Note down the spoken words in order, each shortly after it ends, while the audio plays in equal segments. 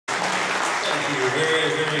you very,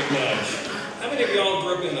 very much. How many of y'all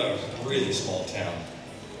grew up in a really small town?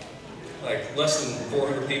 Like less than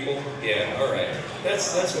 400 people? Yeah, all right.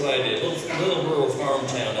 That's what I did. Little rural farm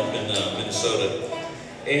town up in Minnesota.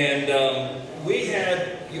 And we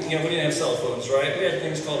had, we didn't have cell phones, right? We had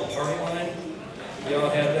things called a party line. Y'all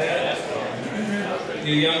had that?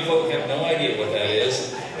 You young folk have no idea what that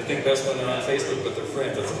is. I think that's when they're on Facebook with their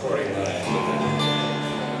friends. That's a party line.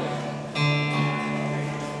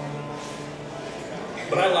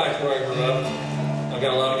 But I liked where I grew up. I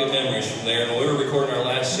got a lot of good memories from there. And when we were recording our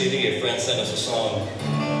last CD, a friend sent us a song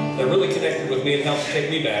that really connected with me and helped take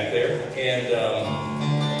me back there. And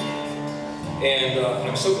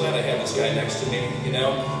I'm so glad I have this guy next to me,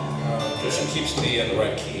 because he keeps me in the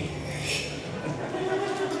right key.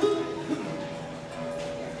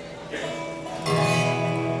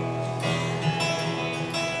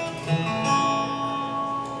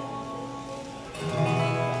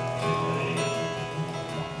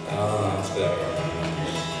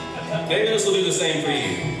 Maybe this will do the same for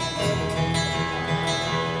you.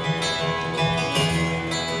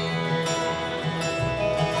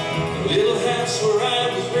 The little house where I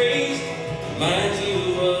was raised reminds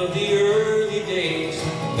you of the early days,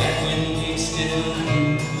 back when we still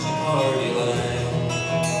used a party line.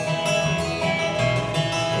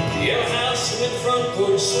 The yellow house with front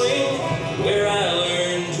porch swing, where I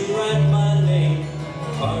learned to write my name,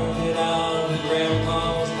 carved it out with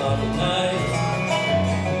grandpa's pocket knife.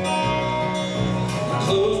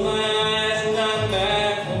 Close my eyes and I'm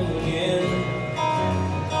back home again.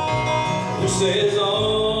 Who says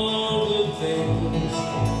all good things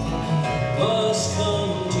must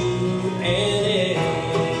come to an end?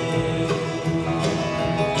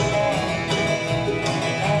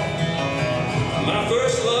 My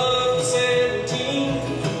first love was 17,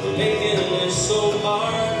 but making this so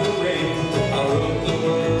hard to ring. I wrote the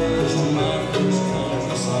words to my first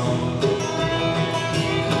country song.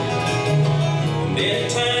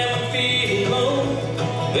 Anytime I'm feeling low,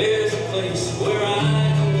 there's a place where I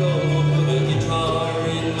can go, put a guitar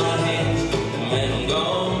in my hands, and when I'm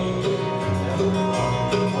gone,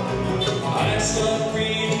 I start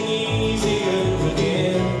breathing easier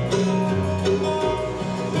again.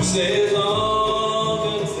 Who says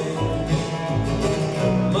all good things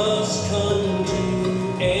must come to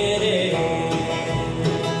an end?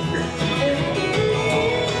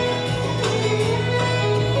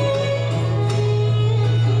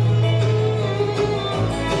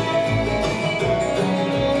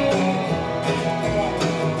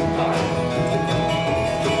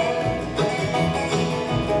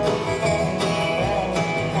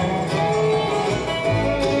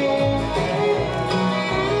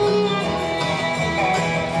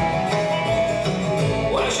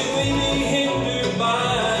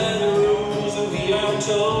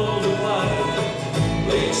 Told why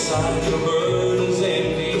lay aside your burdens and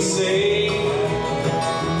be safe.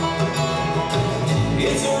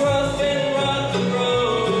 It's a rough and rocky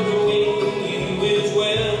road, awaiting you is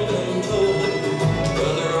well told.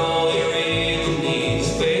 Brother, all your really needs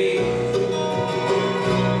faith.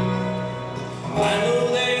 I know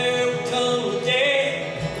there will come a day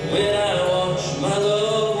when I watch my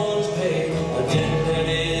loved ones pay a debt that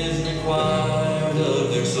is required of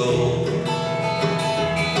their soul.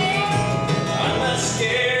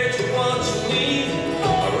 Scared to watch you leave. I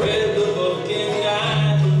read the book and I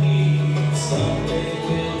believe someday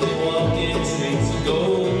we'll be walking streets of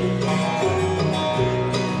gold.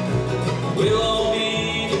 We'll all be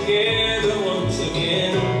together once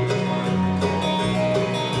again,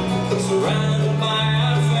 surrounded by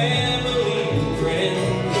our family and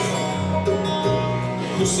friends.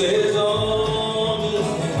 Who says all good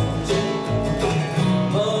things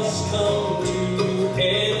must come to an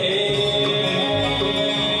end?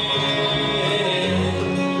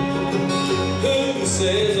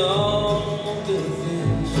 Says all good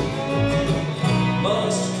things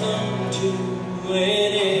must come to an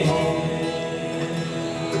end.